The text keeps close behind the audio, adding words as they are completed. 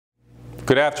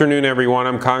Good afternoon, everyone.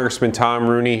 I'm Congressman Tom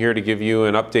Rooney here to give you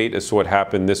an update as to what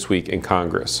happened this week in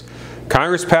Congress.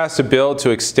 Congress passed a bill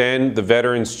to extend the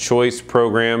Veterans Choice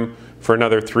Program for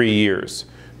another 3 years.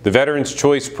 The Veterans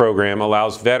Choice Program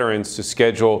allows veterans to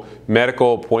schedule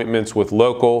medical appointments with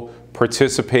local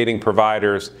participating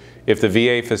providers if the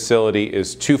VA facility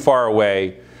is too far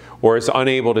away or is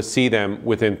unable to see them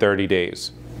within 30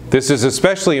 days. This is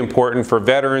especially important for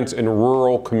veterans in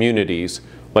rural communities,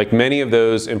 like many of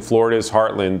those in Florida's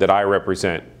heartland that I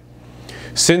represent.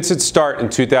 Since its start in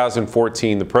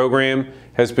 2014, the program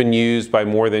has been used by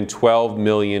more than 12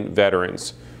 million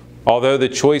veterans. Although the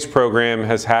Choice Program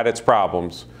has had its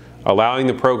problems, allowing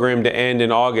the program to end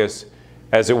in August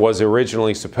as it was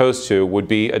originally supposed to would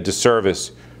be a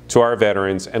disservice to our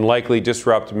veterans and likely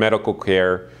disrupt medical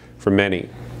care for many.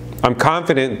 I'm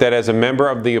confident that as a member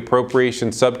of the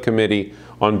Appropriations Subcommittee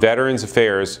on Veterans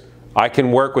Affairs, I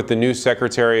can work with the new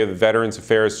Secretary of Veterans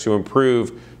Affairs to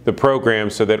improve the program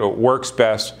so that it works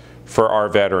best for our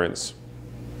veterans.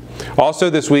 Also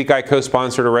this week, I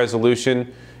co-sponsored a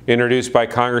resolution introduced by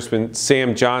Congressman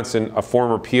Sam Johnson, a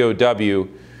former POW,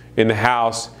 in the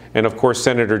House, and of course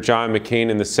Senator John McCain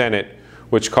in the Senate,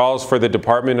 which calls for the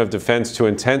Department of Defense to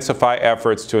intensify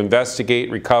efforts to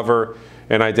investigate, recover,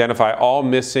 and identify all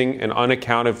missing and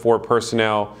unaccounted for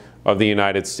personnel of the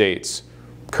United States.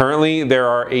 Currently, there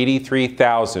are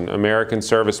 83,000 American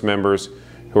service members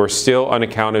who are still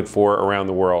unaccounted for around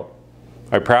the world.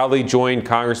 I proudly joined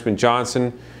Congressman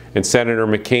Johnson and Senator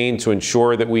McCain to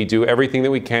ensure that we do everything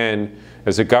that we can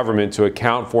as a government to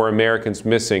account for Americans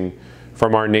missing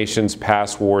from our nation's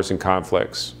past wars and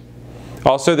conflicts.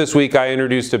 Also this week, I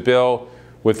introduced a bill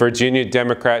with Virginia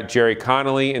Democrat Jerry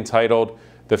Connolly entitled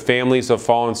the Families of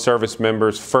Fallen Service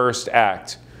Members First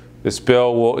Act. This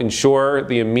bill will ensure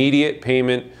the immediate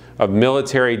payment of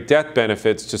military death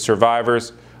benefits to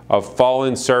survivors of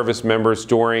fallen service members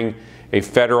during a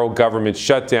federal government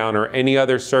shutdown or any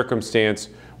other circumstance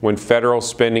when federal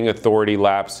spending authority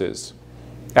lapses.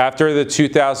 After the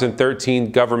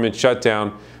 2013 government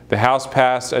shutdown, the House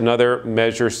passed another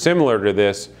measure similar to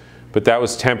this, but that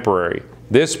was temporary.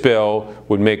 This bill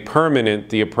would make permanent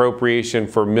the appropriation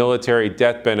for military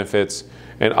death benefits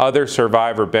and other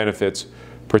survivor benefits,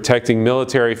 protecting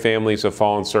military families of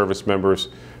fallen service members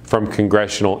from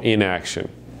congressional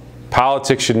inaction.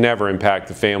 Politics should never impact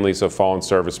the families of fallen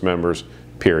service members,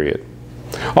 period.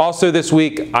 Also this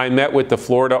week, I met with the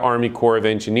Florida Army Corps of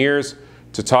Engineers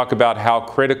to talk about how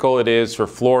critical it is for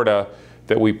Florida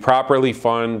that we properly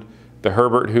fund the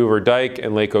Herbert Hoover Dike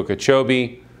and Lake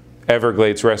Okeechobee,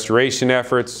 Everglades restoration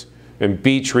efforts, and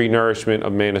beach renourishment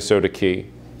of Manasota Key.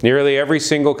 Nearly every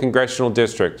single congressional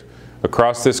district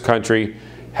across this country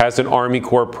has an Army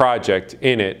Corps project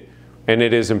in it, and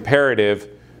it is imperative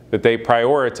that they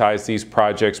prioritize these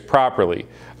projects properly.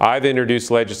 I've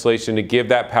introduced legislation to give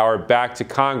that power back to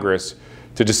Congress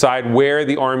to decide where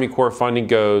the Army Corps funding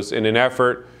goes in an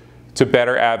effort to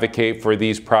better advocate for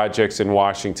these projects in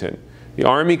Washington. The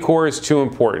Army Corps is too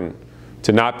important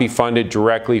to not be funded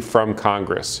directly from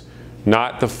Congress,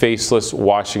 not the faceless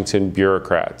Washington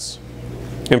bureaucrats.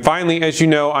 And finally, as you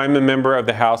know, I'm a member of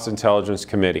the House Intelligence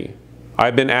Committee.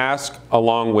 I've been asked,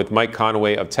 along with Mike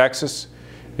Conaway of Texas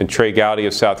and Trey Gowdy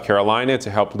of South Carolina,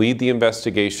 to help lead the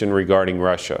investigation regarding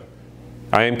Russia.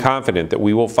 I am confident that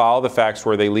we will follow the facts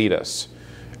where they lead us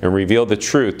and reveal the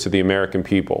truth to the American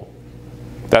people.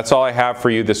 That's all I have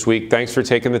for you this week. Thanks for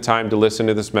taking the time to listen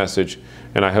to this message,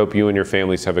 and I hope you and your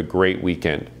families have a great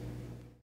weekend.